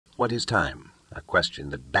What is time? A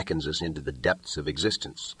question that beckons us into the depths of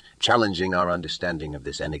existence, challenging our understanding of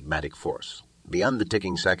this enigmatic force. Beyond the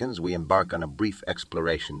ticking seconds, we embark on a brief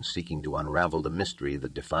exploration seeking to unravel the mystery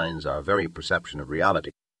that defines our very perception of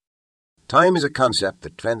reality. Time is a concept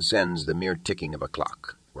that transcends the mere ticking of a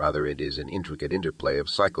clock. Rather, it is an intricate interplay of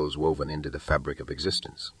cycles woven into the fabric of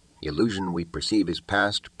existence. The illusion we perceive as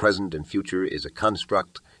past, present, and future is a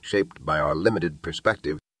construct shaped by our limited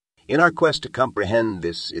perspective. In our quest to comprehend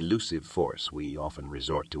this elusive force, we often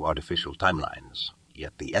resort to artificial timelines.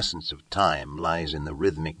 Yet the essence of time lies in the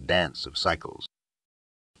rhythmic dance of cycles.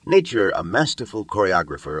 Nature, a masterful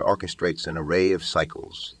choreographer, orchestrates an array of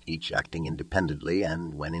cycles, each acting independently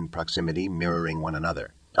and, when in proximity, mirroring one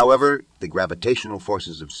another. However, the gravitational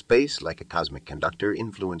forces of space, like a cosmic conductor,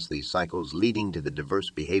 influence these cycles, leading to the diverse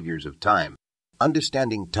behaviors of time.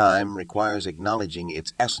 Understanding time requires acknowledging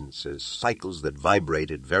its essence as cycles that vibrate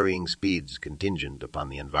at varying speeds contingent upon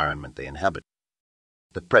the environment they inhabit.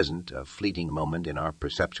 The present, a fleeting moment in our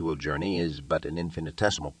perceptual journey, is but an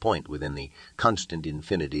infinitesimal point within the constant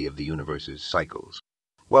infinity of the universe's cycles.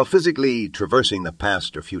 While physically traversing the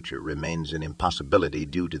past or future remains an impossibility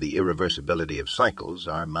due to the irreversibility of cycles,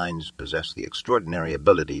 our minds possess the extraordinary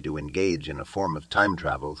ability to engage in a form of time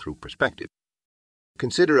travel through perspective.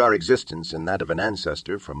 Consider our existence and that of an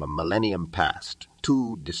ancestor from a millennium past,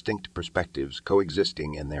 two distinct perspectives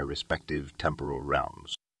coexisting in their respective temporal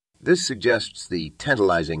realms. This suggests the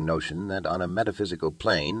tantalizing notion that on a metaphysical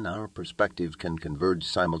plane, our perspective can converge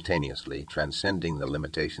simultaneously, transcending the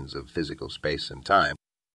limitations of physical space and time.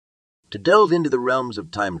 To delve into the realms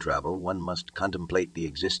of time travel, one must contemplate the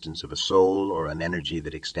existence of a soul or an energy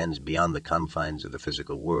that extends beyond the confines of the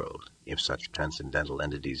physical world. If such transcendental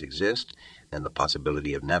entities exist, then the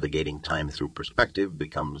possibility of navigating time through perspective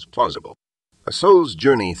becomes plausible. A soul's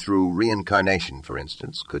journey through reincarnation, for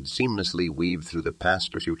instance, could seamlessly weave through the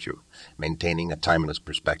past or future, maintaining a timeless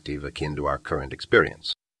perspective akin to our current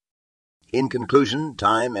experience. In conclusion,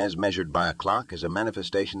 time, as measured by a clock, is a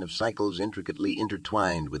manifestation of cycles intricately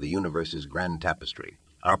intertwined with the universe's grand tapestry.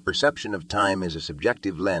 Our perception of time is a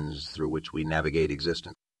subjective lens through which we navigate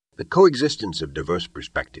existence. The coexistence of diverse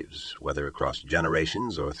perspectives, whether across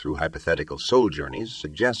generations or through hypothetical soul journeys,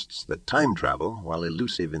 suggests that time travel, while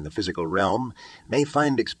elusive in the physical realm, may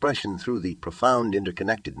find expression through the profound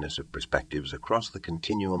interconnectedness of perspectives across the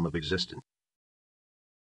continuum of existence.